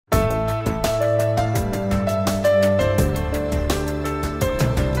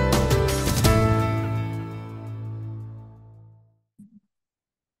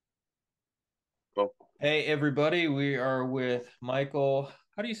Hey everybody, we are with Michael.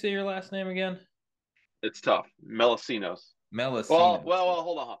 How do you say your last name again? It's tough. Melicinos. Melicinos.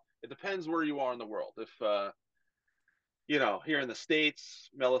 Hold on. It depends where you are in the world. If here in the States,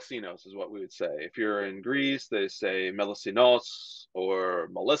 Melicinos is what we would say. If you're in Greece, they say Melicinos or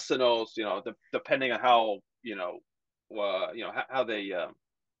Melicinos, depending on how, how they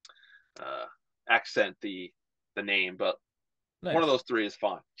uh, accent the name, but one of Nice. those three is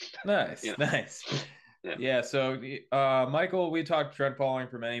fine. You Nice. know, Nice. yeah. Yeah, so Michael, we talked trend following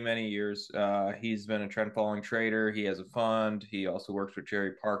for many, many years. He's been a trend following trader. He has a fund. He also works with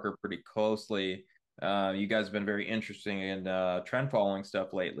Jerry Parker pretty closely. You guys have been very interesting in trend following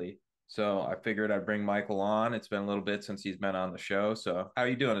stuff lately. So I figured I'd bring Michael on. It's been a little bit since he's been on the show. So how are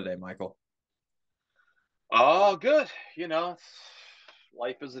you doing today, Michael? Oh, good.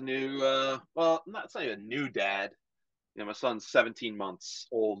 Life is a new, not it's not even a new dad. My son's 17 months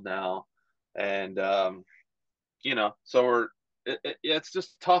old now, and so it's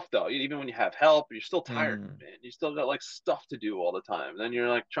just tough though. Even when you have help, you're still tired, Hmm. man. You still got like stuff to do all the time. Then you're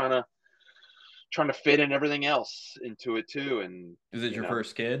like trying to fit in everything else into it too, and Is it your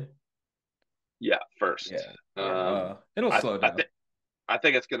first kid? yeah, first. Yeah, yeah. Um, It'll I slow I down. think I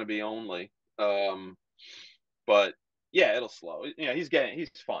think it's gonna be only, but yeah, it'll slow. He's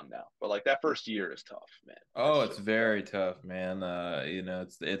fun now, but like that first year is tough, man. Oh, It's it's just very tough, man.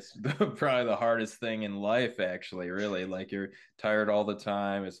 It's probably the hardest thing in life, actually, really. Like you're tired all the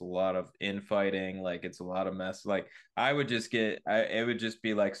time. It's a lot of infighting, like it's a lot of mess. Like I would just get it would just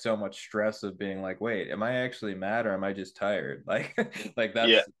be like so much stress of being like, wait, am I actually mad or am I just tired? Like like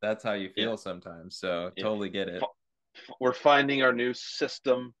yeah, that's how you yeah, feel sometimes. So yeah. totally get it. We're finding our new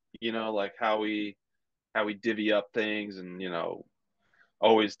system, like how we divvy up things and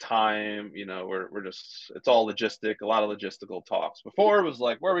always time, we're just it's all logistic, a lot of logistical talks. Before it was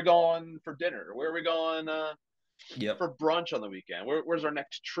like, where are we going for dinner? Where are we going Yep. for brunch on the weekend? Where's our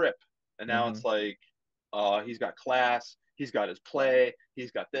next trip? And now it's Hmm. like he's got class, he's got his play,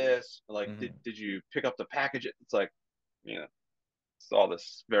 he's got this. Like, did Hmm. did you pick up the package? It's like, you know, it's all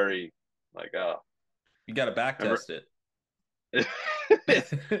this very like You got to back remember test it.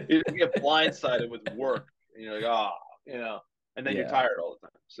 it's, you get blindsided with work and you're like, and then you're Yeah. tired all the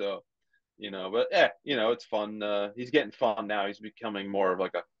time. So, but yeah, it's fun. He's getting fun now. He's becoming more of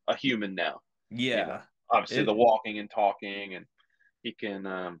like a human now. Yeah. Obviously the It walking and talking, and he can,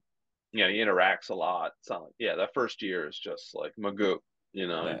 he interacts a lot. It's not like, yeah, that first year is just like Magoo, you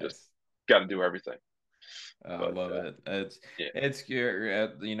just nice. got to do everything. I But love it. yeah, It's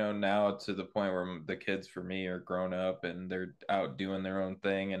scary, now to the point where the kids for me are grown up and they're out doing their own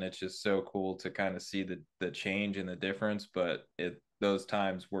thing, and it's just so cool to kind of see the change and the difference. But those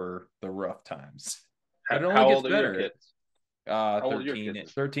times were the rough times. But it only how gets old are your better. kids? How old are your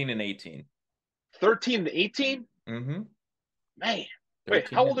kids? 13 and 18. 13 to 18? Mm-hmm. Man, wait,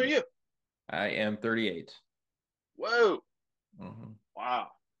 13 how old and are 18. you? I am 38. Whoa, Mm-hmm. wow,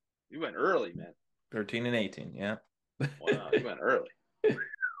 you went early, man. 13 and 18. Yeah. Wow, you went early.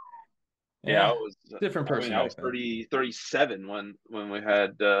 Yeah, Yeah. Different person I back was then. 37 when we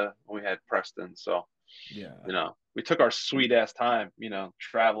had Preston. So, Yeah. we took our sweet ass time,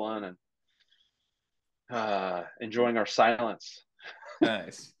 traveling and enjoying our silence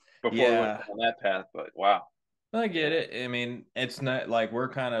Nice. before we went Yeah. down that path. But wow, I get yeah, it. I mean, it's not like we're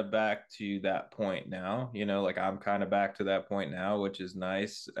kind of back to that point now, like I'm kind of back to that point now, which is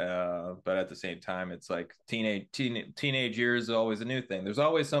nice. But at the same time, it's like teenage years is always a new thing. There's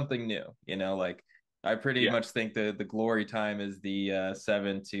always something new, like I pretty yeah. much think the glory time is the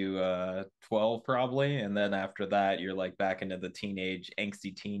 7 to 12 probably. And then after that, you're like back into the teenage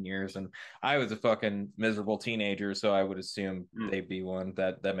angsty teen years. And I was a fucking miserable teenager, so I would assume Mm, they'd be one.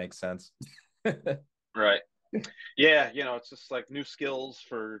 That makes sense. right. Yeah, it's just like new skills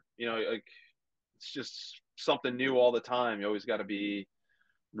for, like it's just something new all the time. You always got to be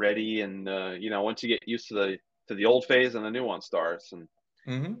ready, and once you get used to the old phase, and the new one starts, and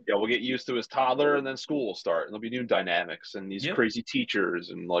Hmm. we'll get used to his toddler, and then school will start, and there'll be new dynamics and these Yep. crazy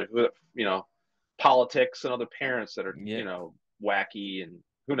teachers and like politics and other parents that are Yep. wacky, and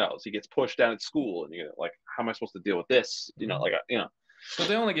who knows, he gets pushed down at school, and you're like, how am I supposed to deal with this? Mhm. Like But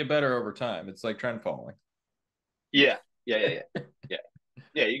they only get better over time. It's like trend following. yeah, yeah, yeah, yeah, yeah,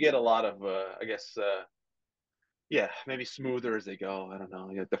 yeah. You get a lot of I guess yeah, maybe smoother as they go. I don't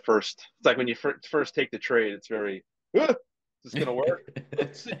know. The first, it's like when you first take the trade, it's very, is this gonna work?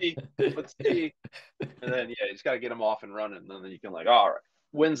 Let's see, let's see, and then yeah, you just got to get them off and running, and then you can like, all right,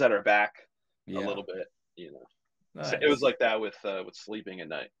 winds at our back a Yeah. little bit. You know, so it was Nice. like that with sleeping at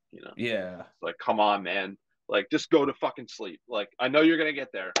night. Yeah. Like, come on, man, like just go to fucking sleep. Like, I know you're gonna get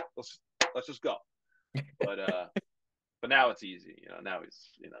there. Let's just go. but now it's easy. Now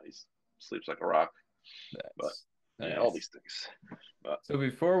he's sleeps like a rock. But That's yeah, all nice. these things. But So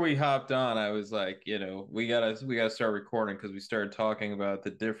before we hopped on, I was like, we gotta start recording because we started talking about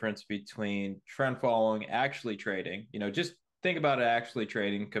the difference between trend following, actually trading. Just think about it actually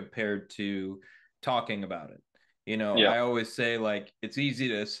trading compared to talking about it. yeah. I always say like it's easy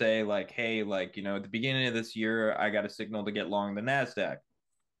to say like, hey, like, at the beginning of this year, I got a signal to get long the NASDAQ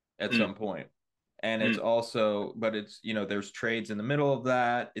at Mm, some point. And it's mm, also, but it's, there's trades in the middle of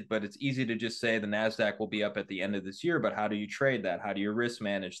that. But it's easy to just say the NASDAQ will be up at the end of this year. But how do you trade that? How do you risk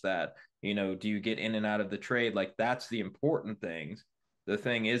manage that? Do you get in and out of the trade? Like that's the important things. The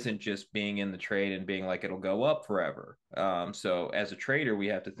thing isn't just being in the trade and being like it'll go up forever. So as a trader, we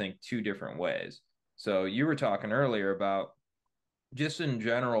have to think two different ways. So you were talking earlier about just in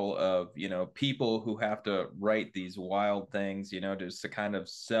general of people who have to write these wild things just to kind of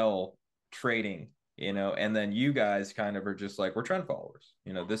sell trading and then you guys kind of are just like we're trend followers,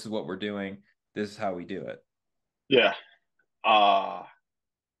 this is what we're doing, this is how we do it. yeah. Uh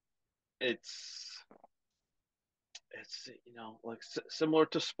it's like similar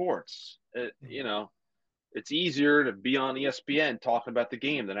to sports. It's easier to be on ESPN talking about the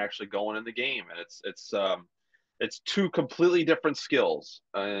game than actually going in the game, and it's two completely different skills,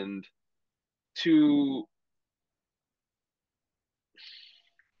 and two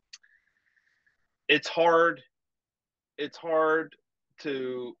it's hard it's hard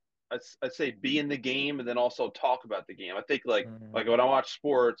to I'd say be in the game and then also talk about the game. I think like Mhm. when I watch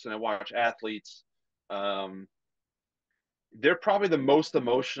sports and I watch athletes, um, they're probably the most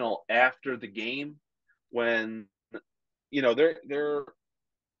emotional after the game when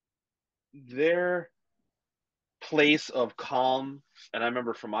their place of calm. And I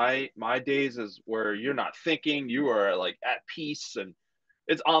remember from my days is where you're not thinking, you are like at peace, and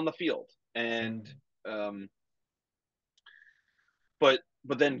it's on the field. And Mhm. um, but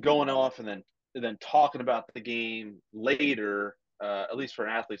then going off and then talking about the game later, at least for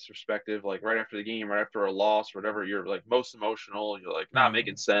an athlete's perspective, like right after the game, right after a loss, or whatever, you're like most emotional. You're like not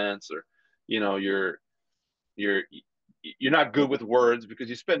making Mhm. sense, or you know, you're you're not good with words because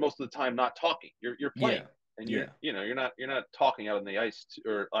you spend most of the time not talking. You're playing, Yeah, and yeah. you're not talking out on the ice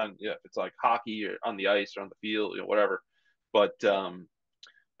or on, yeah, if it's like hockey or on the ice or on the field, whatever. But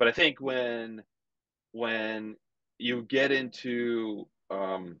I think when you get into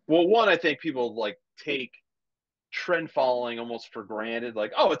well, one, I think people like take trend following almost for granted,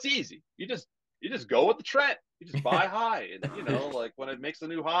 like, oh, it's easy, you just go with the trend, you just buy high, and like when it makes a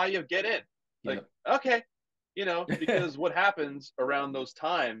new high, you get in, like, Yep. okay, because what happens around those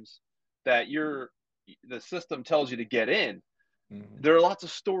times that the system tells you to get in, Mhm. there are lots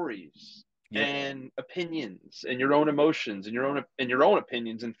of stories Yep. and opinions and your own emotions and your own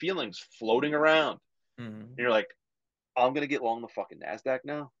opinions and feelings floating around, and Mhm. you're like, I'm gonna get long the fucking Nasdaq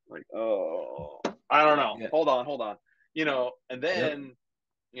now. Like, oh, I don't know. Yeah. Hold on. And Yep. then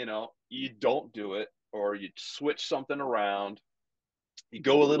you don't do it, or you switch something around. You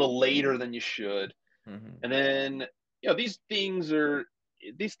go a little later than you should, Mhm. and then these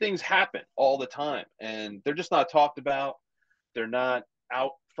things happen all the time, and they're just not talked about. They're not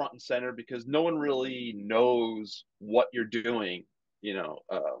out front and center because no one really knows what you're doing. Your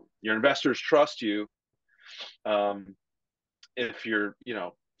investors trust you. Um, if you're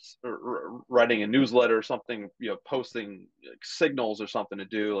writing a newsletter or something, posting like, signals or something to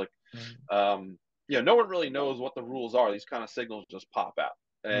do, like, Mhm. no one really knows what the rules are. These kind of signals just pop out,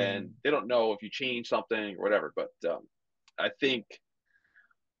 and Mhm. they don't know if you change something or whatever. But I think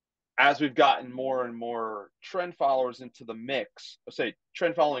as we've gotten more and more trend followers into the mix, let's say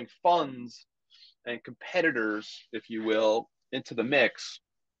trend following funds and competitors, if you will, into the mix,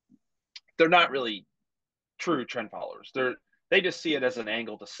 they're not really true trend followers. They just see it as an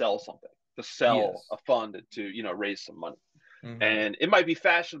angle to sell something, to sell Yes. a fund to raise some money, Mhm. and it might be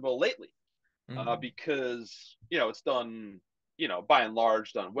fashionable lately, Mhm. because it's done, by and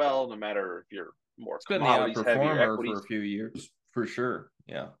large done well, no matter if you're more It's been the commodities heavy or outperformer for a equities. few years, for sure.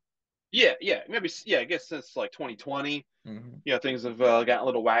 Yeah. Yeah, yeah, maybe, yeah. I guess since like 2020, Mhm. things have gotten a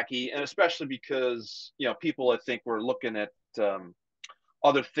little wacky, and especially because people, I think, were looking at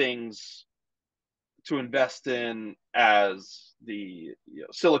other things to invest in as the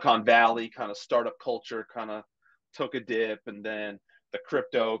Silicon Valley kind of startup culture kind of took a dip, and then the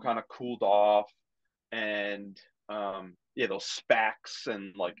crypto kind of cooled off, and yeah, those SPACs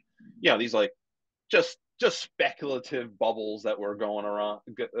and like these like just speculative bubbles that were going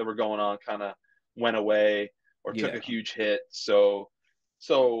on kind of went away or took a Yeah. huge hit. So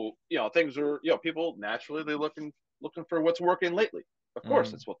things are, people naturally, they looking for what's working lately. Of course,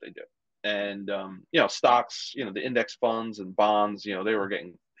 Mhm. that's what they do. and stocks, the index funds and bonds, they were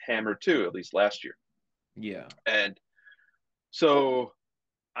getting hammered too, at least last year. Yeah. And so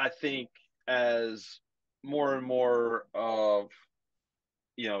I think as more and more of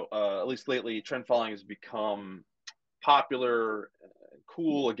at least lately, trend following has become popular,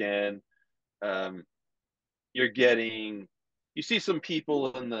 cool again. Um, you're getting you see some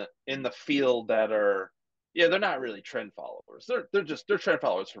people in the field that are, yeah, they're not really trend followers. They're trend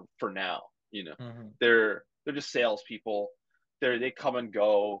followers for now. Hmm. They're just salespeople. They come and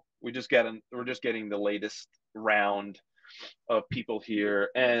go. We're just getting the latest round of people here,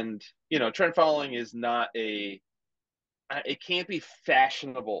 and trend following is not a it can't be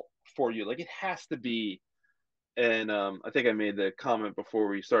fashionable for you. Like it has to be. And I think I made the comment before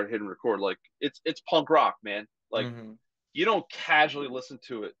we started hitting record. Like it's punk rock, man. Like Hmm. you don't casually listen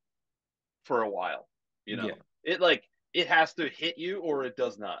to it for a while. You know, Yeah. it like it has to hit you or it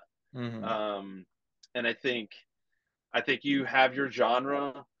does not. Hmm. Um, and I think you have your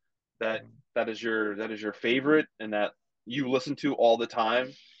genre that that is your favorite and that you listen to all the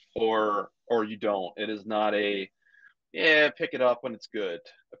time, or you don't. It is not a, yeah, pick it up when it's good.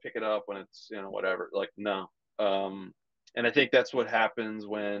 I pick it up when it's whatever. Like no. Um, and I think that's what happens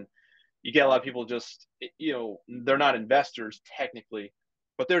when you get a lot of people just they're not investors technically,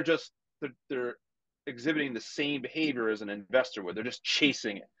 but they're exhibiting the same behavior as an investor would. They're just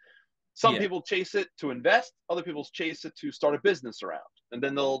chasing it. Some Yeah. people chase it to invest, other people chase it to start a business around, and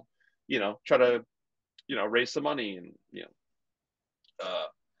then they'll try to raise some money and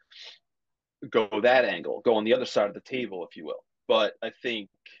go that angle, go on the other side of the table, if you will. But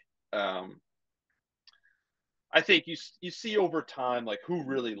um, I think you see over time like who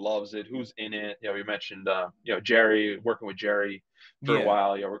really loves it, who's in it. We mentioned Jerry, working with Jerry for a Yeah.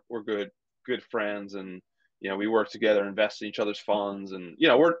 while. We're good friends, and we work together, invest in each other's funds, and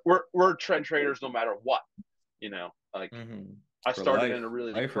we're trend traders no matter what. Like Hmm. I For started in life. a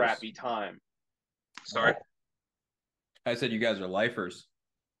really Lifers. crappy time. Sorry, I said you guys are lifers.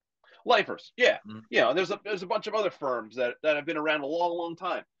 lifers, yeah. Mhm. There's a bunch of other firms that have been around a long, long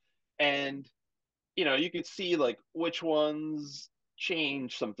time, and you could see like which ones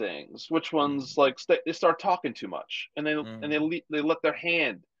change some things, which ones like they start talking too much, and Mhm. they let their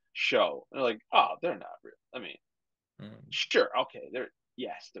hand show. And they're like, oh, they're not real. I mean, Mhm. sure, okay, they're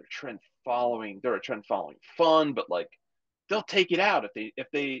trend following. They're a trend following fun, but like they'll take it out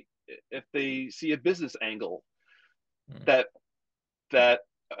if they see a business angle Mhm. that that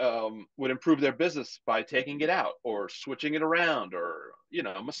would improve their business by taking it out or switching it around or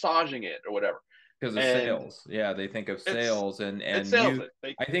massaging it or whatever. Because of And sales. Yeah, they think of it's sales and it and sells you it.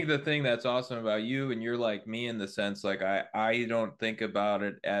 They I think the thing that's awesome about you and you're like me in the sense like I don't think about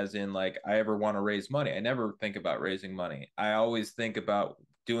it as in like I ever want to raise money. I never think about raising money. I always think about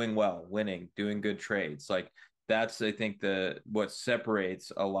doing well, winning, doing good trades. Like that's I think the what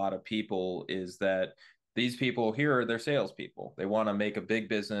separates a lot of people is that these people here are they're salespeople. They want to make a big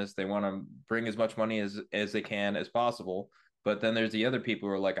business. They want to bring as much money as they can as possible. But then there's the other people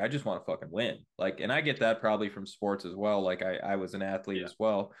who are like, I just want to fucking win. Like, and I get that probably from sports as well. Like, I was an athlete Yeah, as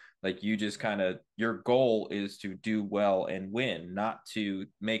well. Like, you just kind of, your goal is to do well and win, not to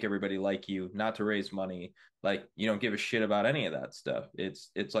make everybody like you, not to raise money. Like, you don't give a shit about any of that stuff. It's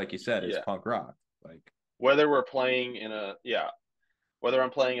like you said, it's yeah. punk rock. Like, Whether we're playing whether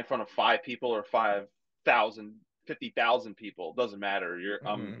I'm playing in front of 5 people or 5,000, 50,000 people, doesn't matter.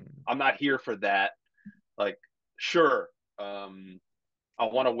 mm, I'm not here for that. Like, sure, um, I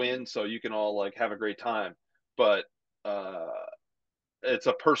want to win so you can all like have a great time, but uh, it's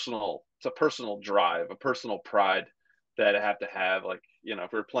a personal drive, a personal pride that I have to have. Like,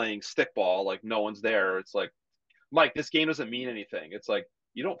 if we're playing stickball, like no one's there. It's like, Mike, this game doesn't mean anything. It's like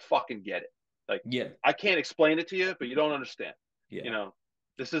you don't fucking get it. Like yeah, I can't explain it to you, but you don't understand. You yeah. know,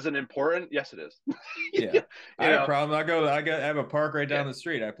 this isn't important. Yes, it is. Yeah. I you have a know, problem. I have a park right yeah, down the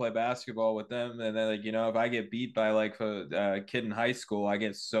street. I play basketball with them. And then, like, if I get beat by like a kid in high school, I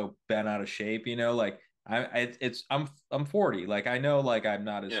get so bent out of shape, like I'm 40. Like, I know, like, I'm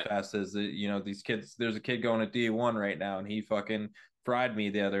not as yeah, fast as these kids. There's a kid going to D1 right now and he fucking fried me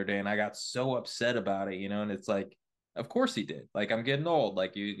the other day. And I got so upset about it, and it's like, of course he did. Like, I'm getting old.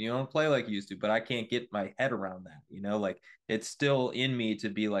 Like, you don't play like you used to, but I can't get my head around that, like, it's still in me to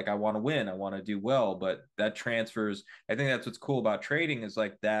be like, I want to win, I want to do well, but that transfers. I think that's what's cool about trading is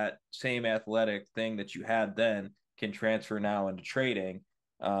like that same athletic thing that you had then can transfer now into trading.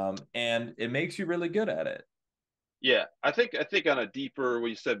 And it makes you really good at it. yeah. I think on a deeper, what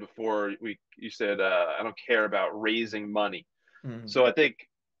you said before, you said I don't care about raising money. Mm-hmm. So I think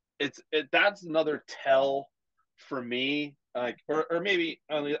that's another tell for me. like, or maybe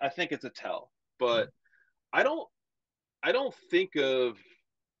I think it's a tell, but I don't I don't think of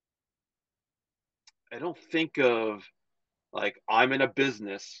I don't think of like I'm in a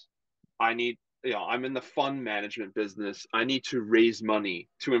business. I need, I'm in the fund management business. I need to raise money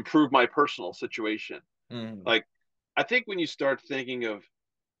to improve my personal situation. Mm-hmm. Like, I think when you start thinking of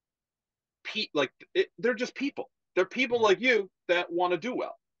like they're just people. They're people like you that want to do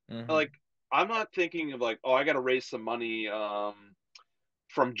well. Mm-hmm. Like, I'm not thinking of like, oh, I got to raise some money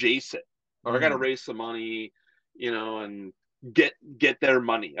from Jason, or I got to Mm-hmm. raise some money, and get their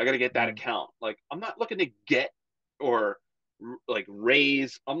money. I got to get that Mm-hmm. account. Like, I'm not looking to get or like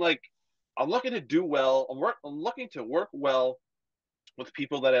raise. I'm looking to do well. I'm looking to work well with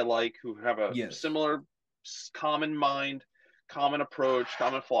people that I like who have a Yes. similar common mind, common approach,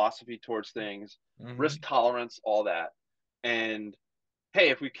 common philosophy towards things, risk Mm-hmm. tolerance, all that. And hey,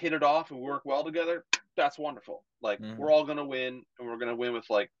 if we hit it off and work well together, that's wonderful. Like, Mm-hmm. we're all gonna win, and we're gonna win with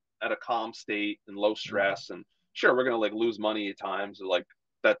like at a calm state and low Mm-hmm. stress. And sure, we're gonna like lose money at times. Like,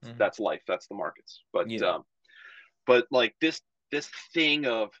 Mm-hmm. that's life. That's the markets. Yeah. But like this thing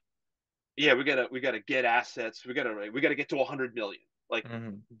of, yeah, we gotta get assets. We gotta get to 100 million. Like,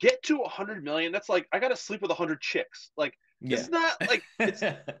 Mm-hmm. get to 100 million. That's like I gotta sleep with 100 chicks. Like, this Yeah. is not like It's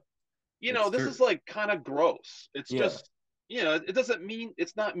this is true. like kind of gross. It's Yeah. just, it doesn't mean,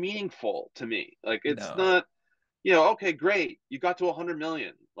 it's not meaningful to me. Like, it's No. not, okay, great, you got to 100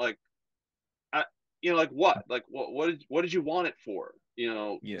 million. Like, I, like what? Like, what did you want it for?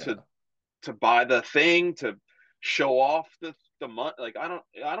 Yeah. To buy the thing, to show off the money. Like, I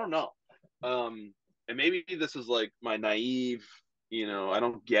don't know. And maybe this is like my naive, I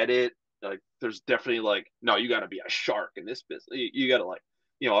don't get it. Like, there's definitely like, no, you got to be a shark in this business. You got to like,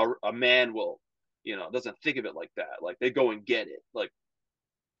 a man will, doesn't think of it like that. Like, they go and get it. Like,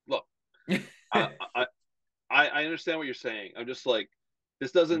 look, I I I understand what you're saying. I'm just like,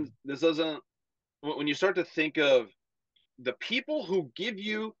 this doesn't when you start to think of the people who give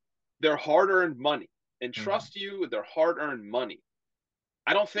you their hard-earned money and Mm-hmm. trust you with their hard-earned money,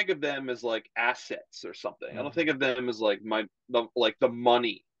 I don't think of them as like assets or something. I don't think Mm-hmm. of them as like like the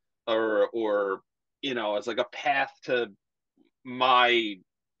money, or as like a path to my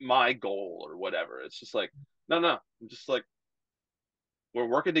my goal or whatever. It's just like, no, no. I'm just like, we're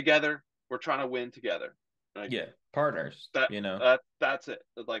working together. We're trying to win together. Like, Yeah. Partners, that you know. that's it.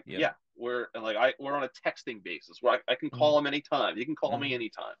 Like, Yeah. yeah, we're on a texting basis where I can call Mm-hmm. him anytime. You can call me Mm-hmm.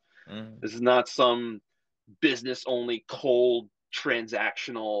 anytime. Mm-hmm. This is not some business only cold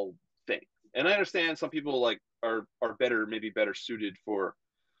transactional thing. And I understand some people like are better, maybe better suited for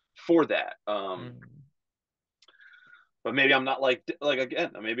that. Mm-hmm. But maybe I'm not like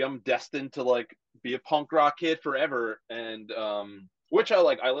again, maybe I'm destined to like be a punk rock kid forever. And which I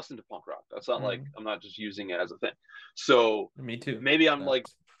like. I listen to punk rock. That's not like, Mm-hmm. I'm not just using it as a thing. So Me too. maybe No.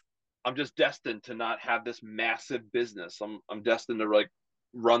 I'm just destined to not have this massive business. I'm destined to like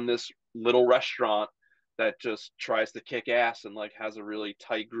run this little restaurant that just tries to kick ass and like has a really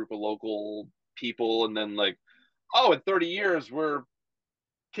tight group of local people. And then like, oh, in 30 years we're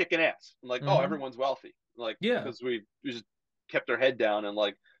kicking ass. And like, oh, Mm-hmm. everyone's wealthy. Like, Yeah. because we just kept our head down and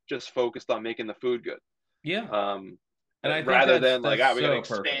like just focused on making the food good. Yeah. Um, And I think rather that's than like, that's we got to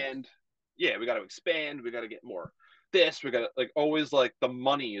so perfect. expand. Yeah, we got to expand. We got to get more. This we got to like, always like the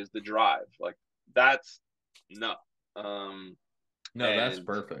money is the drive. Like, that's no. Um, No, that's and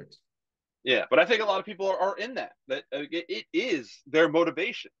perfect. yeah, but I think a lot of people are in that it is their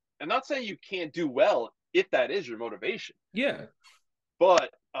motivation. I'm not saying you can't do well if that is your motivation, Yeah. but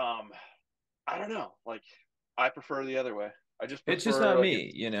I don't know. Like, I prefer the other way. I just It's just prefer not like,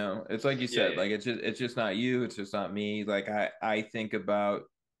 me, you know. It's like you yeah, said, yeah, like it's just not you, it's just not me. Like I think about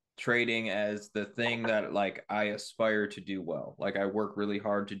trading as the thing that like I aspire to do well. Like I work really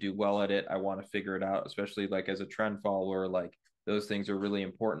hard to do well at it. I want to figure it out, especially like as a trend follower, like those things are really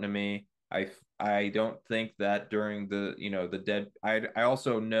important to me. I don't think that during the, the dead I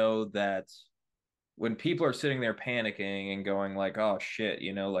also know that when people are sitting there panicking and going like, oh shit,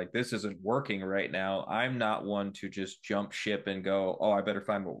 like this isn't working right now, I'm not one to just jump ship and go, oh, I better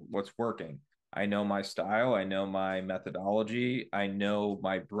find what's working. I know my style, I know my methodology, I know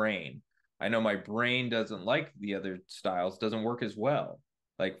my brain. I know my brain doesn't like the other styles, doesn't work as well.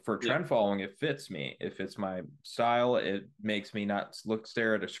 Like for yeah, trend following, it fits me. It fits my style. It makes me not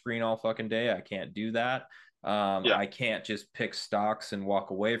stare at a screen all fucking day. I can't do that. yeah, I can't just pick stocks and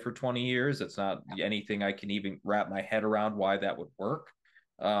walk away for 20 years. It's not anything I can even wrap my head around why that would work.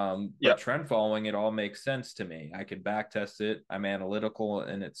 yeah. But trend following, it all makes sense to me. I can back test it. I'm analytical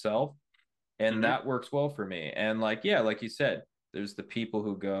in itself, and Mm-hmm. that works well for me. And like, yeah, like you said, there's the people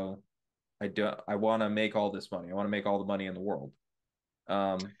who go, I want to make all this money. I want to make all the money in the world.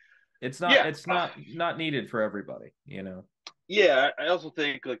 Um, Yeah, not needed for everybody, you know. yeah. I also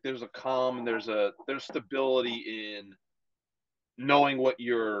think like there's a calm and there's stability in knowing what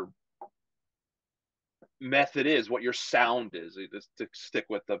your method is, what your sound is. To stick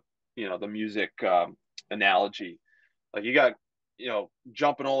with the the music analogy, like you got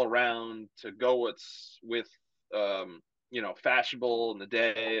jumping all around to go with fashionable in the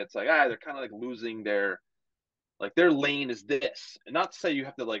day. It's like they're kind of like losing their lane is this, and not to say you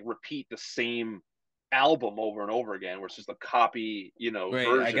have to like repeat the same album over and over again, where it's just a copy Wait,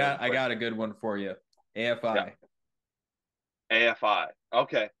 version. I But got a good one for you. yeah, AFI. AFI.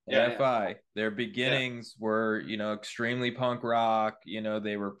 Okay, yeah. AFI. Their Yeah. beginnings were, extremely punk rock.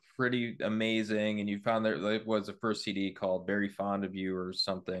 They were pretty amazing. And you found there was a first CD called "Very Fond of You" or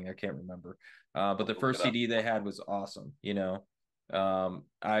something. I can't remember. But the I'll look first it up. CD they had was awesome.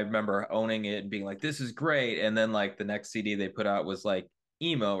 I remember owning it and being like, "This is great." And then like the next CD they put out was like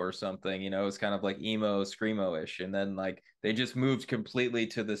emo or something. It was kind of like emo screamo ish. And then like they just moved completely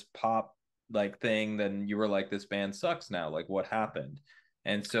to this pop like thing. Then you were like, "This band sucks now." Like, what happened?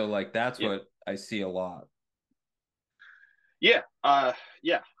 And so like that's Yeah. what I see a lot. Yeah.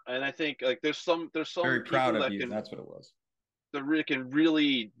 Yeah. And I think like there's some Very proud people of that you. can That's what it was. can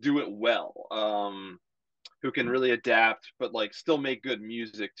really do it well. Who can really adapt, but like still make good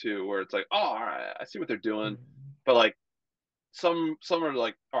music too. Where it's like, oh, all right, I see what they're doing, but like some are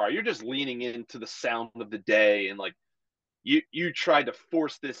like, all right, you're just leaning into the sound of the day, and like you tried to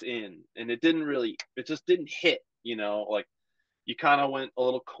force this in, and it just didn't hit. Like you kind of went a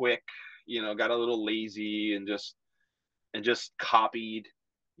little quick, got a little lazy, and just copied.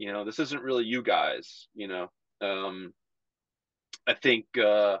 This isn't really you guys. I think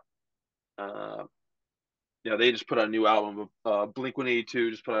uh, they just put out a new album. Blink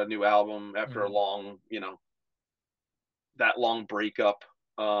 182 just put out a new album after a Mm-hmm. that long breakup.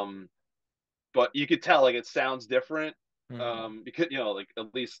 But you could tell like it sounds different. Mm-hmm. Because like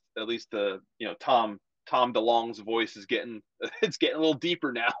at least the Tom DeLonge's voice is getting it's getting a little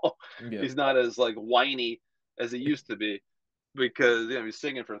deeper now. Yep. He's not as like whiny as he used to be because he's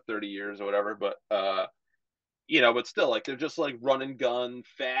singing for 30 years or whatever. But still like they're just like run and gun,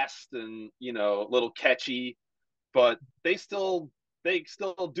 fast and a little catchy, but they still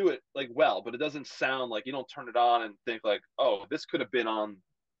do it like well, but it doesn't sound like you don't turn it on and think like, oh,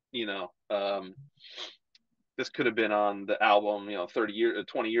 you know, um, this could have been on the album, 30 years,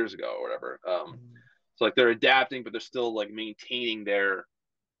 20 years ago or whatever. So like they're adapting, but they're still like maintaining their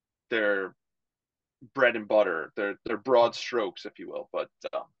bread and butter, their broad strokes, if you will.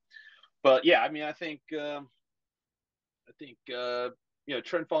 But yeah, I mean, I think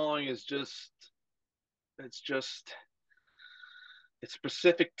trend following is just it's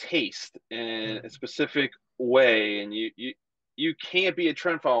specific taste and a specific way, and you can't be a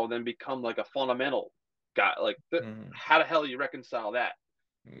trend follower then become like a fundamental guy. Like Mm-hmm. how the hell do you reconcile that?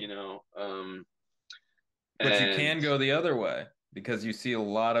 You Yeah. know, But you and can go the other way because you see a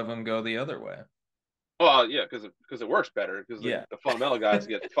lot of them go the other way. well, yeah, because it works better because Yeah. the fundamental guys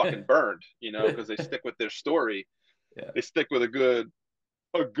get fucking burned, because they stick with their story, Yeah. they stick with a good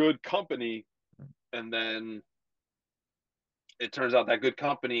company, and then it turns out that good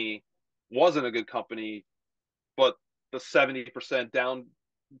company wasn't a good company, but the 70%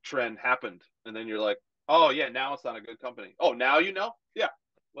 downtrend happened, and then you're like, oh yeah, now it's not a good company. Oh, now yeah.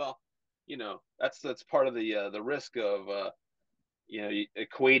 Well, that's part of the risk of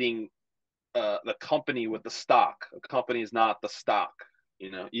equating the company with the stock. A company is not the stock,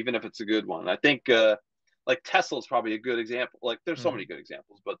 even if it's a good one. I think like Tesla is probably a good example. Like there's so many Mm-hmm. good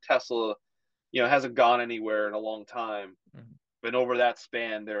examples, but Tesla, hasn't gone anywhere in a long time. Mm-hmm. But over that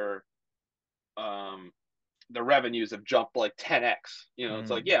span, um, the revenues have jumped like 10x. It's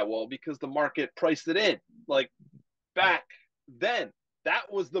like, Mm-hmm. yeah, well, because the market priced it in. Like back then,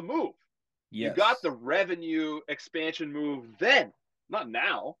 that was the move. You got Yes. the revenue expansion move then, not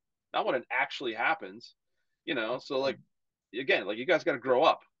now, not when it actually happens. So like again, like you guys got to grow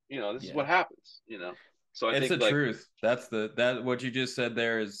up. This is Yeah. what happens. So I It's think the like truth. That what you just said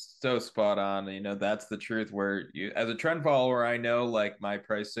there is so spot on. That's the truth where you as a trend follower, I know like my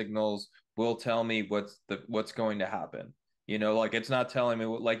price signals will tell me what's going to happen. Like it's not telling me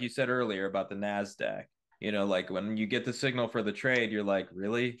like you said earlier about the Nasdaq. Like when you get the signal for the trade, you're like,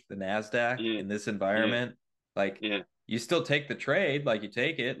 really? The Nasdaq yeah, in this yeah, environment? Like yeah, you still take the trade, like you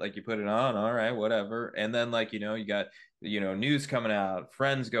take it, like you put it on, all right, whatever. And then like, you got news coming out,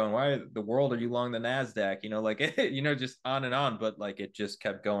 friends going, why the world are you long the Nasdaq? Like just on and on, but like it just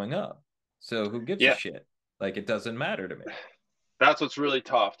kept going up. So who gives a yeah. shit? Like it doesn't matter to me. That's what's really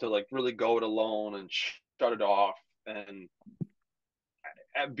tough, to like really go it alone and shut it off and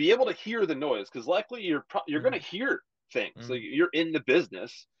be able to hear the noise, because likely you're going to Mm, hear things. Like mm, you're in the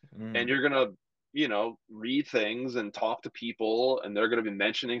business and mm, you're going to, read things and talk to people, and they're going to be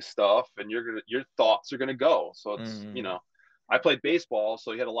mentioning stuff, and your thoughts are going to go. So it's, mm, I played baseball,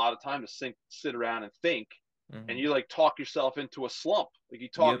 so you had a lot of time to sit around and think, and mm. you like talk yourself into a slump. Like you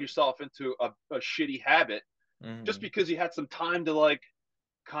talk Yep. yourself into a shitty habit just Mm, because you had some time to like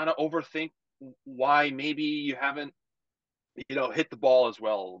kind of overthink why maybe you haven't, hit the ball as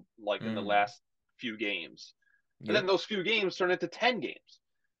well, like in the mm. last few games. And then Yep. those few games turn into 10 games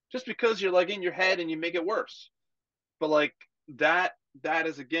just because you're like in your head and you make it worse. But like that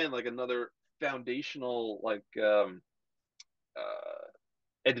is again like another foundational like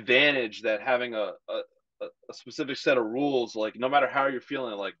advantage, that having a specific set of rules, like no matter how you're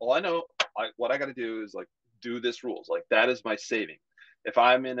feeling, like, well, I know what I got to do is like do this rules. Like that is my saving. If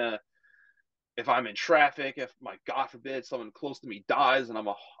I'm in a if I'm in traffic, if my God forbid someone close to me dies and I'm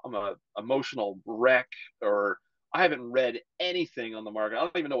a emotional wreck, or I haven't read anything on the market, I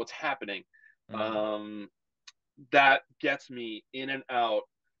don't even know what's happening. Mm, Um, that gets me in and out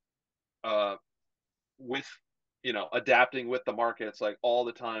uh, with adapting with the markets like all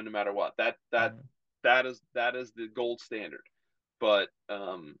the time, no matter what. mm. That is the gold standard. But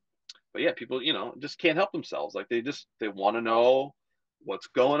but yeah, people, just can't help themselves. Like they want to know what's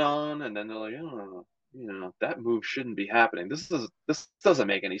going on, and then they're like, oh, that move shouldn't be happening. This doesn't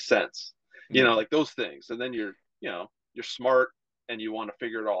make any sense. Yeah. Like those things. And then you're smart and you want to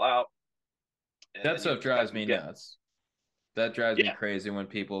figure it all out, and That then stuff drives you me get nuts. That drives me yeah. crazy when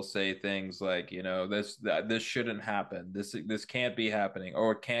people say things like, this shouldn't happen. This can't be happening,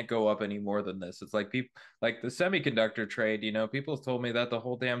 or it can't go up any more than this. It's like people like the semiconductor trade, people have told me that the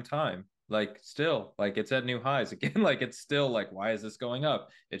whole damn time. Like still, like it's at new highs again. Like it's still like, why is this going up?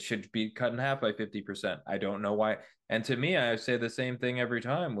 It should be cut in half by 50%. I don't know why. And to me, I say the same thing every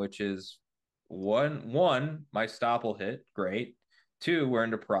time, which is one, my stop will hit. Great. Two, we're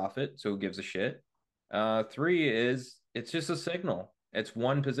into profit, so who gives a shit? Three is it's just a signal. It's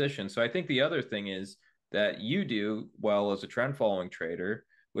one position. So I think the other thing is that you do well as a trend following trader,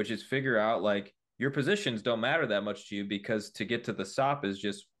 which is figure out like your positions don't matter that much to you because to get to the stop is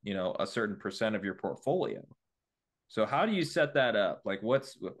just, a certain percent of your portfolio. So how do you set that up? Like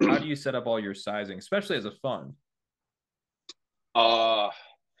how do you set up all your sizing, especially as a fund? uh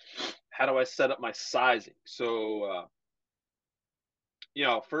how do I set up my sizing? So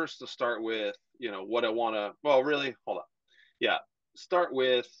first to start with, what I want to, well, really, hold on. Yeah. Start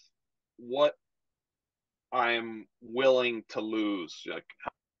with what I'm willing to lose, like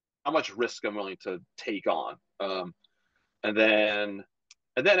how much risk I'm willing to take on. And then,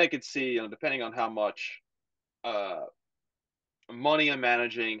 I could see, depending on how much, uh, money I'm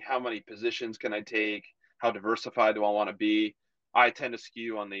managing, how many positions can I take, how diversified do I want to be. I tend to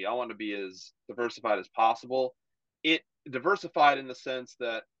skew on I want to be as diversified as possible. It diversified in the sense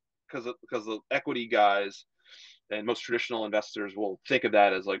that, because the equity guys and most traditional investors will think of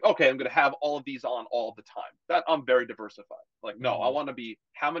that as like, okay, I'm going to have all of these on all the time. That I'm very diversified. Like, no, I Mm-hmm. want to be,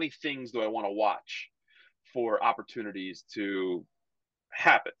 how many things do I want to watch for opportunities to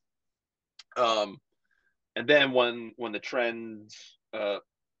happen? Um, and then when the trends,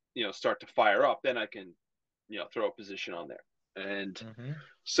 start to fire up, then I can, throw a position on there. And Mm-hmm.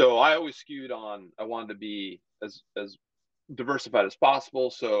 so I always skewed on, I wanted to be as diversified as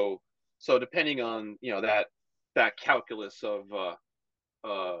possible. So depending on, that calculus of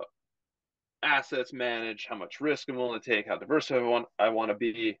uh, assets managed, how much risk I'm willing to take, how diverse I want to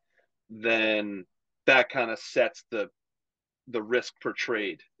be, then that kind of sets the risk per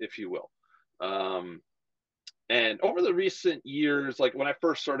trade, if you will. Um, and over the recent years, like when I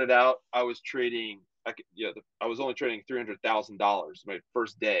first started out, I was trading. I was only trading $300,000 my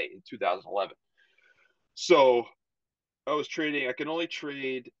first day in 2011. So I was trading. I can only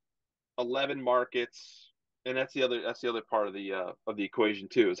trade 11 markets, and that's the other part of the equation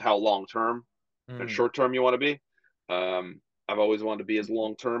too, is how long term and Mm-hmm. short term you want to be. I've always wanted to be as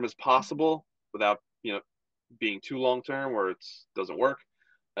long term as possible without being too long term where it doesn't work.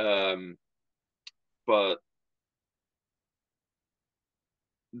 Um, but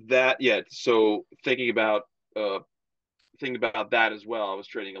yeah. So uh, thinking about that as well, I was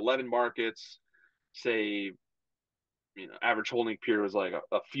trading 11 markets. Say average holding period was like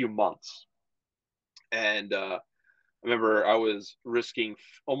a few months, and I remember I was risking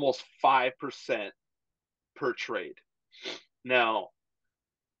almost 5% per trade. Now,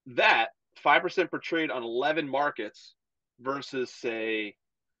 that 5% per trade on 11 markets versus, say,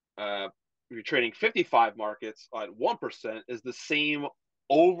 uh, if you're trading 55 markets at 1% is the same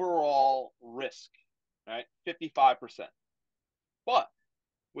overall risk, right? 55%. But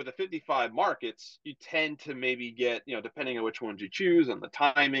with the 55 markets, you tend to maybe get, depending on which ones you choose and the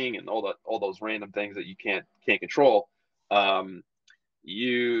timing and all those random things that you can't control,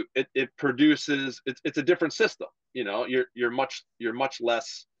 it produces it's a different system. You're much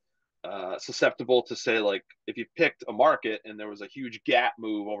less susceptible to, say, like, if you picked a market and there was a huge gap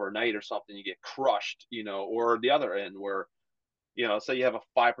move overnight or something, you get crushed, or the other end where, say you have a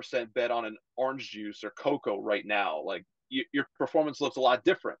 5% bet on an orange juice or cocoa right now, like your performance looks a lot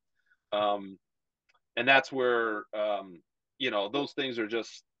different. Um, and that's where, those things are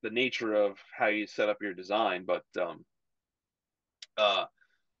just the nature of how you set up your design. But uh,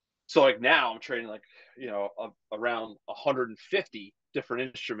 so like now I'm trading like, around 150 different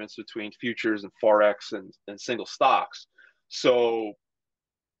instruments between futures and forex and single stocks. So,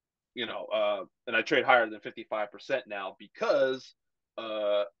 and I trade higher than 55% now because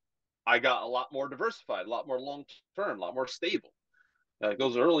uh, I got a lot more diversified, a lot more long term, a lot more stable.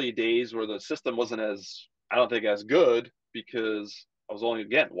 Those early days where the system wasn't as, I don't think, as good, because I was only,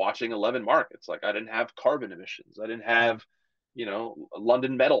 again, watching 11 markets. Like, I didn't have carbon emissions. I didn't have,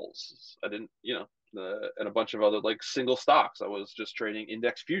 London metals. I didn't, and a bunch of other like single stocks. I was just trading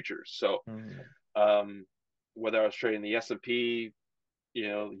index futures. So, Mm-hmm. um, whether I was trading the S&P,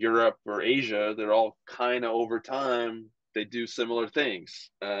 Europe or Asia, they're all kind of, over time, they do similar things.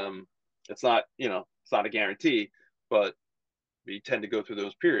 It's not a guarantee, but you tend to go through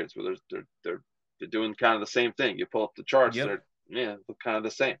those periods where they're doing kind of the same thing. You pull up the charts, Yep. they're look kind of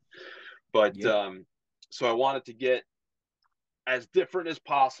the same. But Yep. so I wanted to get as different as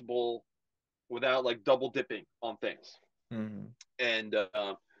possible without like double dipping on things. Mm-hmm. And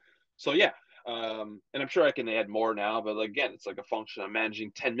so yeah, and I'm sure I can add more now, but again, it's like a function. I'm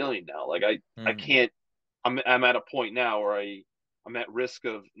managing 10 million now. Like I Mm-hmm. can't. I'm at a point now where I'm at risk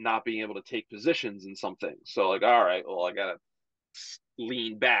of not being able to take positions in something. So like, all right, well, I gotta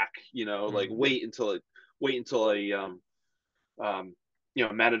lean back, like Mm-hmm. wait until I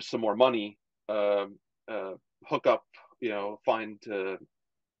manage some more money, um, hook up, find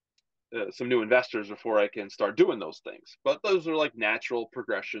some new investors before I can start doing those things. But those are like natural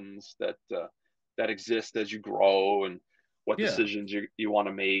progressions that exist as you grow, and what Yeah. decisions you want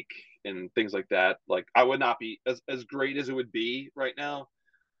to make and things like that. Like, I would not be as great as it would be right now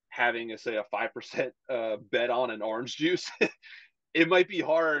having, say, a 5% bet on an orange juice. It might be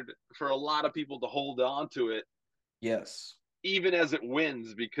hard for a lot of people to hold on to it Yes. even as it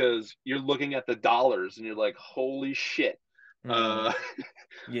wins, because you're looking at the dollars and you're like, holy shit. Mm-hmm. uh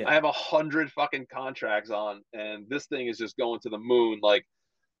I Yeah. have 100 fucking contracts on, and this thing is just going to the moon. Like,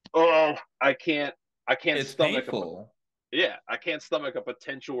 oh, I can't It's stomach a, painful. yeah, I can't stomach a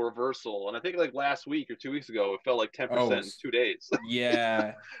potential reversal. And I think like last week or 2 weeks ago, it fell like Oh, 10% in 2 days.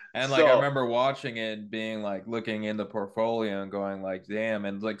 yeah. And like I So remember watching it and being like looking in the portfolio and going like, damn.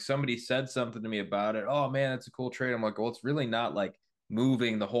 And like somebody said something to me about it. Oh man, it's a cool trade. I'm like, well, it's really not like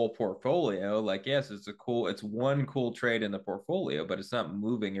moving the whole portfolio. Like, yes, it's one cool trade in the portfolio, but it's not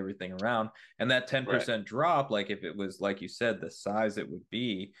moving everything around. And that right, 10% drop, like if it was like you said, the size it would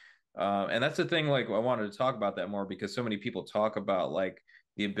be. And that's the thing, like I wanted to talk about that more because so many people talk about like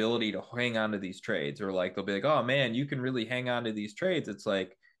the ability to hang on to these trades, or like they'll be like, oh man, you can really hang on to these trades. It's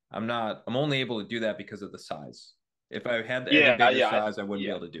like I'm only able to do that because of the size. If I had any yeah, bigger yeah, size, I wouldn't be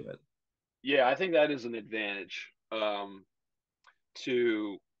yeah, able to do it. yeah. I think that is an advantage,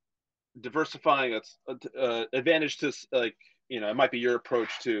 to diversifying. It's advantage to, like, it might be your approach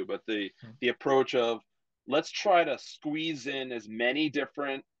too, but the approach of, let's try to squeeze in as many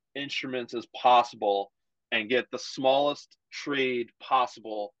different instruments as possible and get the smallest trade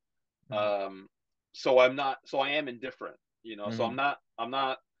possible. um so I am indifferent, so Mm-hmm. I'm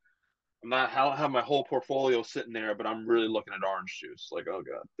not have my whole portfolio sitting there, but I'm really looking at orange juice like, oh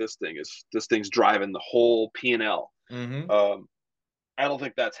god, this thing's driving the whole P&L. Mm-hmm. um I don't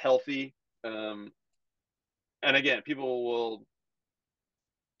think that's healthy. um and again, people will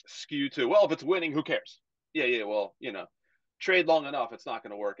skew to, well, if it's winning, who cares? Yeah, yeah. Well, trade long enough, it's not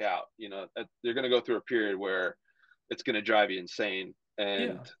going to work out. You're going to go through a period where it's going to drive you insane,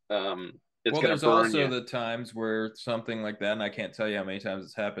 and Yeah. it's Well, going to there's burn also you. the times where something like that, and I can't tell you how many times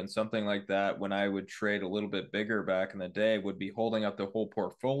it's happened, something like that when I would trade a little bit bigger back in the day would be holding up the whole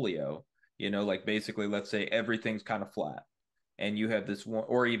portfolio, like basically, let's say everything's kind of flat and you have this one,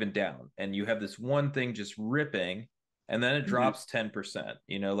 or even down, and you have this one thing just ripping, and then it Mm-hmm. drops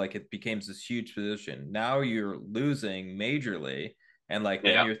 10%, like it becomes this huge position. Now you're losing majorly. And like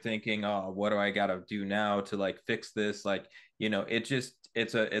then Yeah, you're thinking, oh, what do I gotta do now to like fix this? Like, it just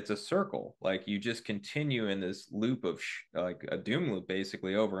it's a circle. Like you just continue in this loop of like a doom loop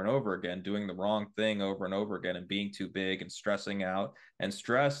basically over and over again, doing the wrong thing over and over again and being too big and stressing out. And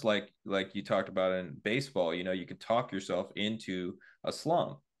stress, like you talked about in baseball, you can talk yourself into a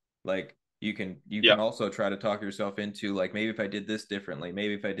slump. Like you can Yep. also try to talk yourself into, like, maybe if I did this differently,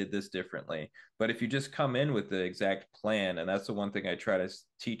 maybe if I did this differently. But if you just come in with the exact plan, and that's the one thing I try to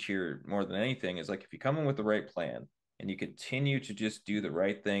teach here more than anything, is like if you come in with the right plan and you continue to just do the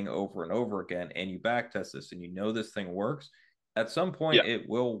right thing over and over again, and you backtest this and this thing works, at some point Yeah. it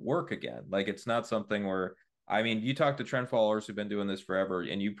will work again. Like it's not something where, I mean, you talk to trend followers who've been doing this forever,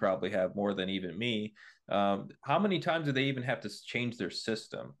 and you probably have more than even me. How many times do they even have to change their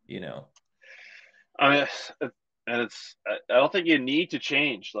system? I mean, and I don't think you need to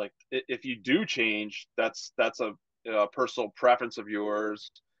change. Like if you do change, that's a personal preference of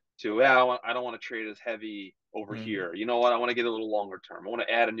yours to, yeah, I don't want to trade as heavy over Mm-hmm. here. You know what? I want to get a little longer term. I want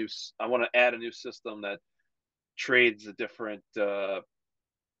to add a new system that trades a different, mm,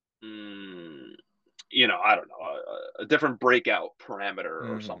 I don't know, a different breakout parameter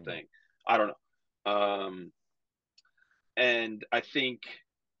or Mm-hmm. something. I don't know. And I think,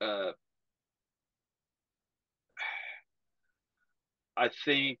 uh, I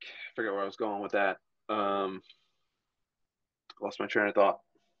forget where I was going with that. Um, Lost my train of thought.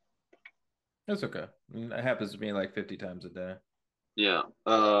 That's okay. It happens to me like 50 times a day. Yeah.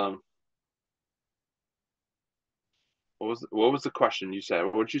 What was the question you said?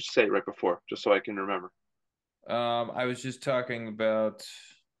 What did you say right before? Just so I can remember. I was just talking about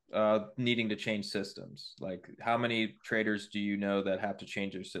needing to change systems. Like, how many traders do you know that have to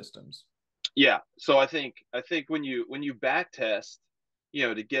change their systems? Yeah. So I think when you back test,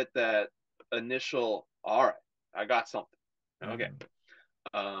 to get that initial, all right, I got something. Okay.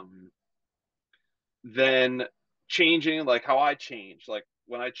 Mm-hmm. Um, then changing, like how I changed, like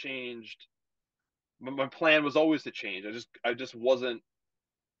when I changed, my plan was always to change. I just wasn't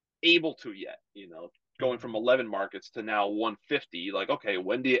able to yet, going from Mm-hmm. 11 markets to now 150. Like, okay,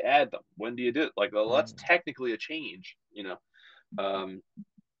 when do you add them? When do you do it? Like, well, that's Mm-hmm. technically a change. Um,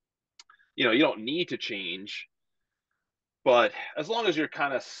 you don't need to change, but as long as you're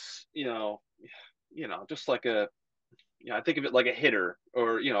kind of, just like I think of it like a hitter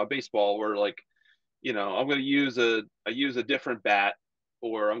or, a baseball where, like, I'm going to use a different bat,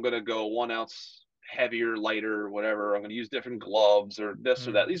 or I'm going to go 1 ounce heavier, lighter, whatever. I'm going to use different gloves or this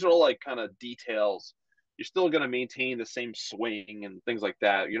or that. Mm-hmm. These are all like kind of details. You're still going to maintain the same swing and things like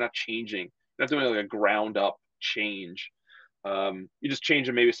that. You're not changing. You're not doing like a ground up change. You just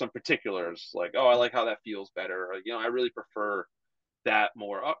changing maybe some particulars, like, oh, I like how that feels better. Or, I really prefer that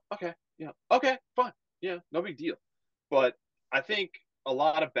more. Oh, okay, yeah, okay, fine, yeah, no big deal. But I think a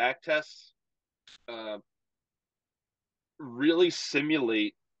lot of back tests uh, really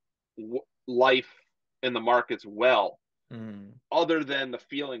simulate life in the markets well, Mm-hmm. other than the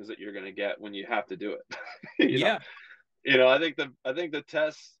feelings that you're going to get when you have to do it. you know, Yeah. I think the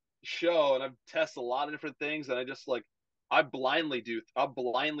tests show, and I've tested a lot of different things, and I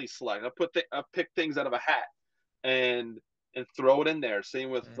blindly select. I pick things out of a hat and throw it in there. Same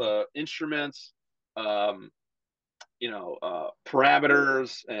with Mm-hmm. instruments, um,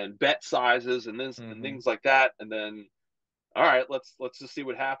 parameters and bet sizes and this and Mm-hmm. things like that. And then, all right, let's just see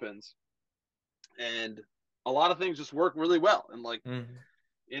what happens. And a lot of things just work really well. And, like, Mm-hmm.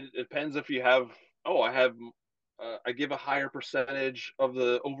 it depends if you have. Oh, I give a higher percentage of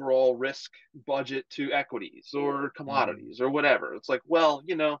the overall risk budget to equities or Mm-hmm. commodities or whatever. It's like, well,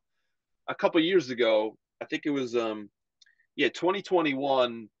 a couple years ago, I think it was, yeah,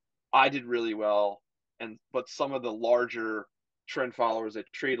 2021, I did really well, but some of the larger trend followers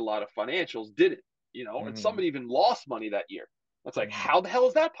that trade a lot of financials didn't, and Mm-hmm. some even lost money that year. That's like, Mm-hmm. how the hell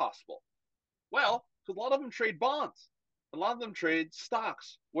is that possible? Well, because a lot of them trade bonds, a lot of them trade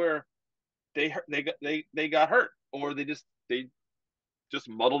stocks where they got hurt, or they just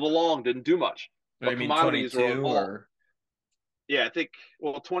muddled along, didn't do much. I But mean, commodities are 22 all, or yeah, I think,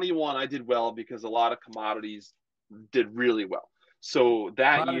 well, 21 I did well because a lot of commodities did really well. So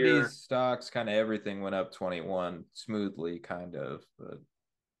that year, commodities, stocks, kind of everything went up 21 smoothly, kind of. But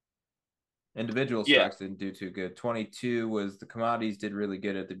individual yeah, stocks didn't do too good. 22 was the commodities did really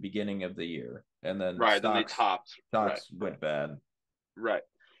good at the beginning of the year, and then right. Then they stocks topped. Right, stocks right, went bad. right.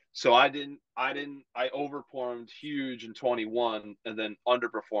 So I overperformed huge in 21 and then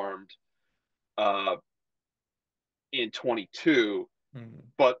underperformed uh in 22. Mm-hmm.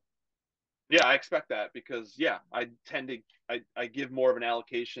 But yeah, I expect that because, yeah, I give more of an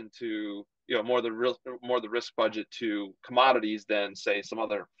allocation to, more of the risk budget to commodities than, say, some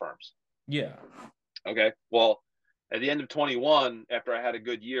other firms. Yeah. Okay. Well, At the end of 21, after I had a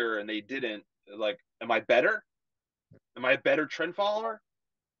good year and they didn't, like, am I better? Am I a better trend follower?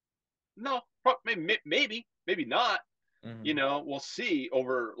 No, maybe not. You Hmm. know, we'll see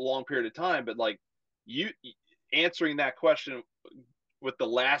over a long period of time. But like you answering that question with the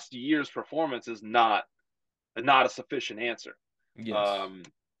last year's performance is not a sufficient answer. Yes. Um,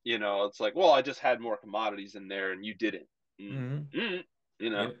 you know, it's like, well, I just had more commodities in there and you didn't. Hmm. Mm, you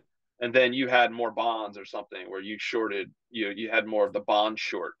know, Yep. and then you had more bonds or something where you shorted, you had more of the bond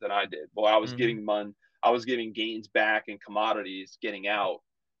short than I did. Well, Hmm. I was giving gains back in commodities, getting out,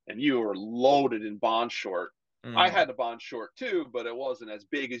 and you were loaded in bond short. I Hmm. had a bond short too, but it wasn't as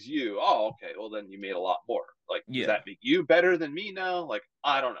big as you. Oh, okay. Well, then you made a lot more. Like, does Yeah. that make you better than me now? Like,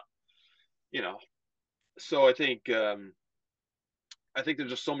 I don't know. You know, so I think there's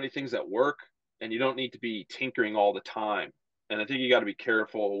just so many things that work, and you don't need to be tinkering all the time. And I think you got to be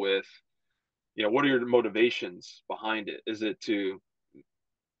careful with, what are your motivations behind it? Is it to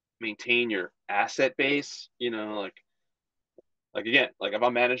maintain your asset base? Like again, like if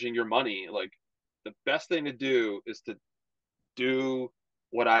I'm managing your money, like the best thing to do is to do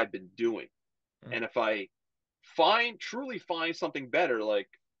what I've been doing. And if I truly find something better, like,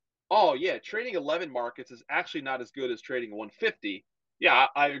 oh yeah, trading 11 markets is actually not as good as trading 150. Yeah,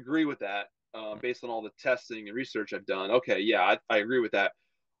 I agree with that. Based on all the testing and research I've done. Okay, yeah, I agree with that.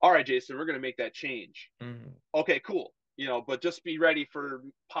 All right, Jason, we're going to make that change. Hmm. Okay, cool. But just be ready for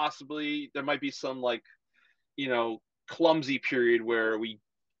possibly there might be some like, clumsy period where we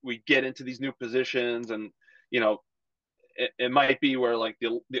get into these new positions, and you know it might be where like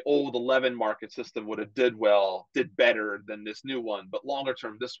the old 11 market system would have did better than this new one, but longer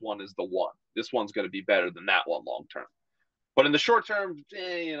term this one is the one. This one's going to be better than that one long term. But in the short term,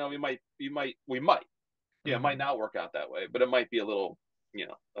 we might, yeah, it might Hmm. not work out that way, but it might be a little,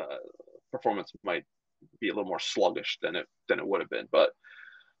 performance might be a little more sluggish than it would have been. But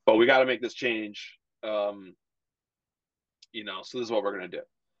we got to make this change. So this is what we're going to do.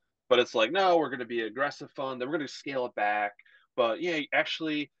 But it's like, no, we're going to be aggressive fund, then we're going to scale it back. But yeah,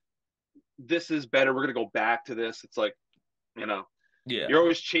 actually, this is better. We're going to go back to this. It's like, you know, you're Yeah.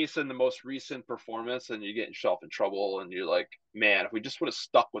 always chasing the most recent performance and you get yourself in trouble. And you're like, man, if we just would have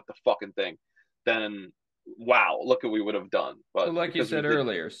stuck with the fucking thing, then wow, look what we would have done. Well, But like you because we said didn't.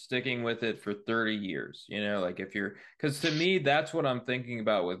 earlier, sticking with it for 30 years, like if you're, because to me, that's what I'm thinking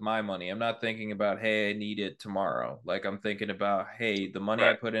about with my money. I'm not thinking about, hey, I need it tomorrow. Like I'm thinking about, hey, the money I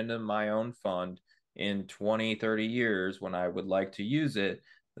Right. put into my own fund in 20, 30 years when I would like to use it,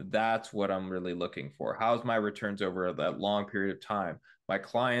 that's what I'm really looking for. How's my returns over that long period of time? My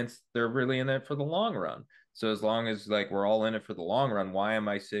clients, they're really in it for the long run. So as long as like we're all in it for the long run, why am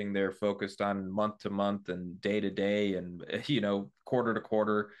I sitting there focused on month to month and day to day and quarter to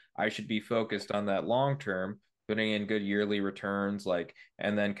quarter? I should be focused on that long term, putting in good yearly returns, like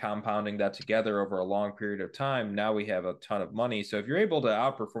and then compounding that together over a long period of time. Now we have a ton of money. So if you're able to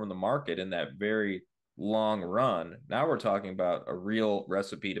outperform the market in that very long run, now we're talking about a real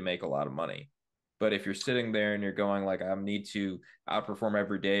recipe to make a lot of money. But if you're sitting there and you're going like I need to outperform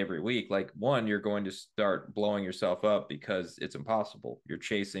every day, every week, like one, you're going to start blowing yourself up because it's impossible. You're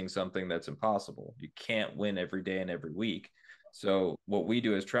chasing something that's impossible. You can't win every day and every week. So what we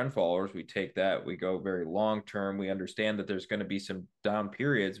do as trend followers, we take that, we go very long term. We understand that there's going to be some down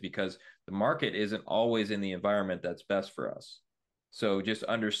periods because the market isn't always in the environment that's best for us. So just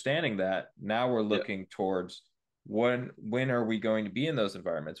understanding that, now we're Yeah. looking towards when are we going to be in those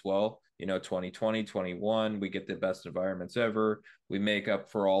environments? Well, 2020, 21, we get the best environments ever. We make up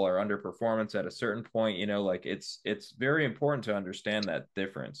for all our underperformance at a certain point, like it's very important to understand that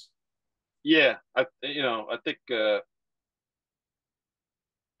difference. Yeah. I think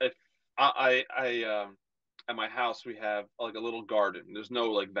if at my house we have like a little garden. There's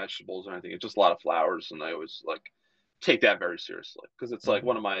no like vegetables or anything. It's just a lot of flowers, and I always like take that very seriously because it's like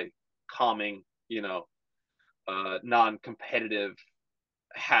one Mm-hmm. of my calming, non-competitive,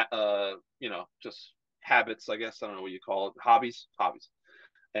 just habits. I guess I don't know what you call it. Hobbies,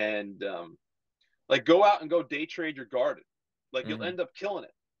 and like go out and go day trade your garden. Like you'll Mm-hmm. end up killing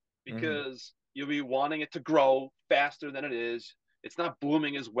it Mm-hmm. because you'll be wanting it to grow faster than it is. It's not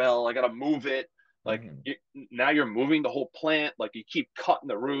blooming as well. I got to move it. Like Mm-hmm. now you're moving the whole plant. Like you keep cutting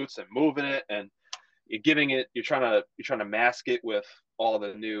the roots and moving it, and you're trying to mask it with all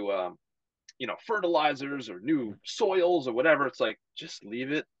the new fertilizers or new soils or whatever. It's like just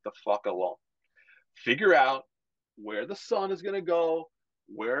leave it the fuck alone. Figure out where the sun is going to go,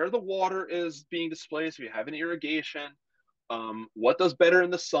 where the water is being displaced. If you have an irrigation, what does better in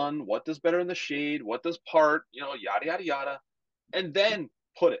the sun, what does better in the shade, what does part, yada yada yada, and then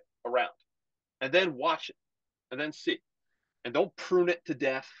put it around, and then watch it. and then see. And don't prune it to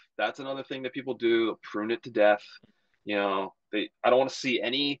death. That's another thing that people do. They'll prune it to death. I don't want to see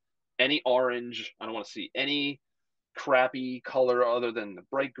any orange. I don't want to see any crappy color other than the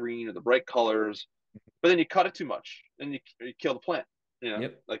bright green or the bright colors. But then you cut it too much and you kill the plant.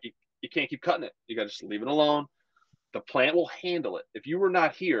 Yep. Like you can't keep cutting it. You got to just leave it alone. The plant will handle it. If you were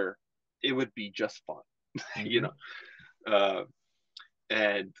not here, it would be just fine. you know, Hmm. uh,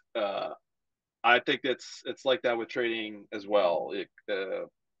 and I think it's like that with trading as well. Uh,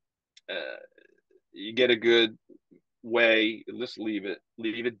 you get a good way, just leave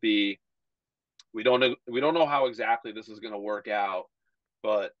it be. We don't know how exactly this is going to work out,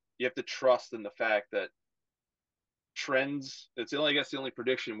 but you have to trust in the fact that trends. It's the only I guess the only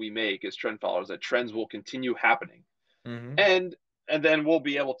prediction we make as trend followers that trends will continue happening, Hmm. and then we'll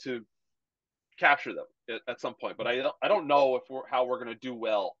be able to capture them at some point. But I don't know if how we're going to do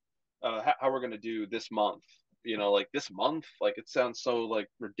well, how we're going to do this month. Like this month, like it sounds so like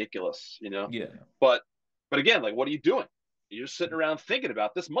ridiculous. Yeah. But again, like what are you doing? You're just sitting around thinking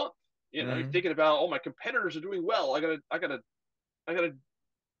about this month. You're Hmm. thinking about, oh, my competitors are doing well. I gotta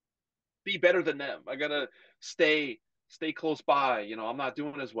be better than them. I gotta stay close by. I'm not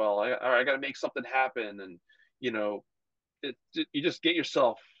doing as well. I gotta make something happen. And you know, you just get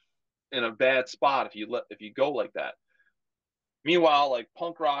yourself in a bad spot if you go like that. Meanwhile, like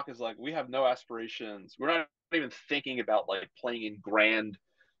punk rock is like we have no aspirations. We're not even thinking about like playing in grand,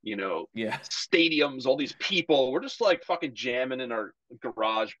 you know, Yeah. stadiums, all these people. We're just like fucking jamming in our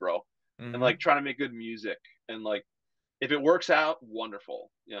garage, bro, and like Hmm. trying to make good music. And like if it works out,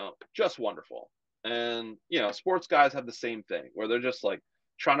 wonderful, just wonderful. And sports guys have the same thing where they're just like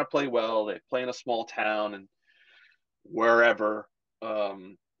trying to play well. They play in a small town and wherever,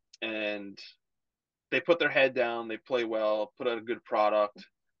 and they put their head down, they play well, put out a good product,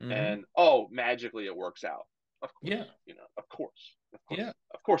 Hmm. and oh, magically it works out. Of Yeah. course, of course, of Yeah. course,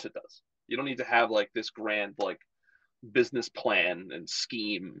 of course it does. You don't need to have like this grand like business plan and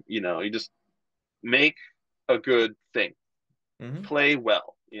scheme. You just make a good thing, Hmm. play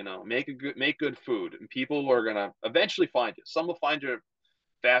well. Make good food, and people are gonna eventually find you. Some will find you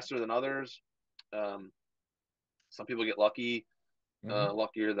faster than others. Um, some people get lucky, Hmm.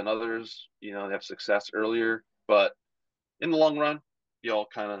 luckier than others. They have success earlier, but in the long run, you'll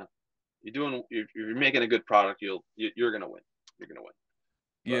kind of you're making a good product. You're gonna win. You're gonna win.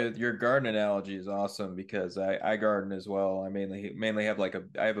 But Yeah, your garden analogy is awesome because I garden as well. I mainly have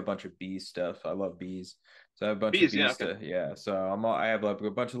I have a bunch of bee stuff. I love bees. So I have a bunch of bees, bee yeah, okay, stuff. Yeah. So I have like a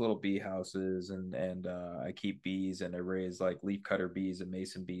bunch of little bee houses and I keep bees and I raise like leaf cutter bees and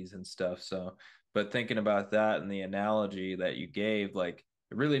mason bees and stuff. So but thinking about that and the analogy that you gave, like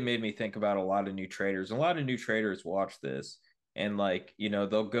it really made me think about a lot of new traders. A lot of new traders watch this and like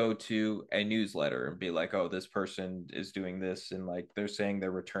they'll go to a newsletter and be like, oh, this person is doing this and like they're saying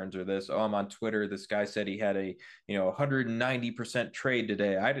their returns are this. Oh, I'm on Twitter, this guy said he had a 190% trade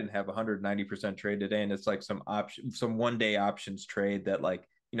today. I didn't have 190% trade today, and it's like some 1 day options trade that like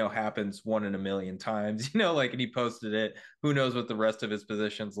happens 1 in a million times. Like, and he posted it. Who knows what the rest of his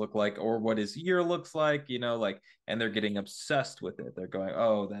positions look like or what his year looks like, like, and they're getting obsessed with it. They're going,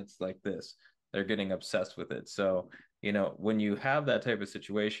 oh, that's like this. They're getting obsessed with it. So when you have that type of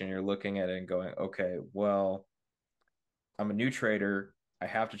situation, you're looking at it and going, okay, well, I'm a new trader. I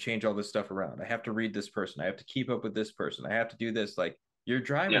have to change all this stuff around. I have to read this person. I have to keep up with this person. I have to do this. Like, you're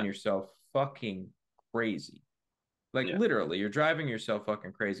driving yeah, yourself fucking crazy. Like, yeah, literally, you're driving yourself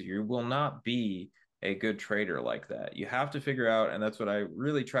fucking crazy. You will not be a good trader like that. You have to figure out, and that's what I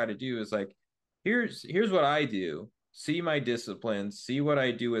really try to do is like, here's what I do. See my disciplines, see what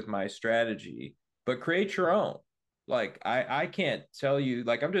I do with my strategy, but create your own. Like I can't tell you,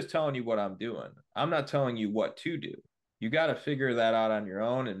 like I'm just telling you what I'm doing. I'm not telling you what to do. You got to figure that out on your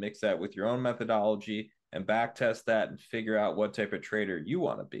own and mix that with your own methodology and back test that and figure out what type of trader you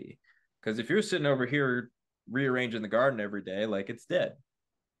want to be. Because if you're sitting over here rearranging the garden every day, like it's dead.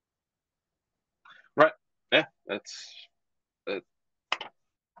 right, yeah. That's it.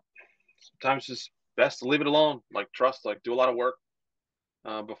 Sometimes it's just best to leave it alone. Like trust, like do a lot of work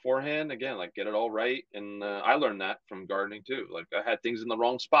beforehand. Again, like get it all right. And I learned that from gardening too. Like I had things in the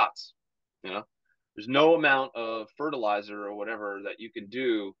wrong spots. You know, there's no amount of fertilizer or whatever that you can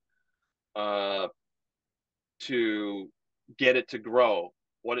do uh, to get it to grow.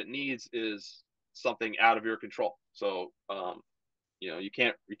 What it needs is something out of your control. So you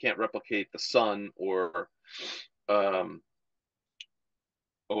can't replicate the sun um,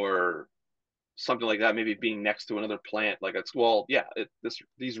 or something like that. Maybe being next to another plant, like it's well, yeah,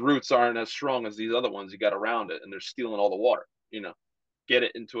 these roots aren't as strong as these other ones you got around it, and they're stealing all the water. Get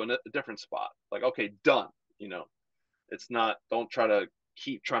it into a different spot. Like okay, done. You know, it's not. Don't try to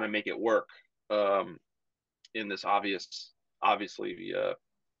keep trying to make it work um, in this obviously,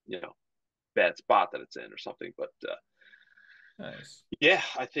 you know, bad spot that it's in or something. But Nice. yeah,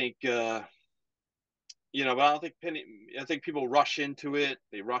 I think but I don't think I think people rush into it.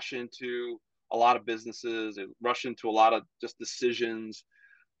 They rush into a lot of businesses. They rush into a lot of just decisions,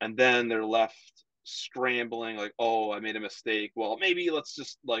 and then they're left scrambling like, oh, I made a mistake. Well, maybe let's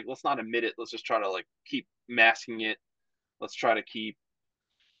just like let's not admit it. Let's just try to like keep masking it. Let's try to keep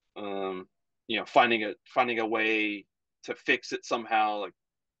um finding a way to fix it somehow. Like,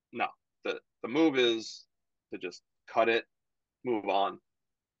 no, the move is to just cut it, move on,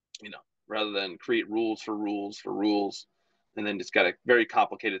 rather than create rules for rules for rules, and then just got a very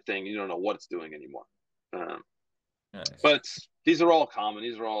complicated thing. You don't know what it's doing anymore. Um, Nice. but these are all common.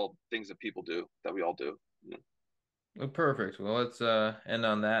 These are all things that people do, that we all do. Well, perfect. Well, let's end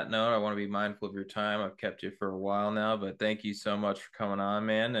on that note. I want to be mindful of your time. I've kept you for a while now, but thank you so much for coming on,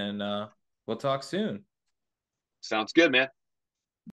 man, and we'll talk soon. Sounds good, man.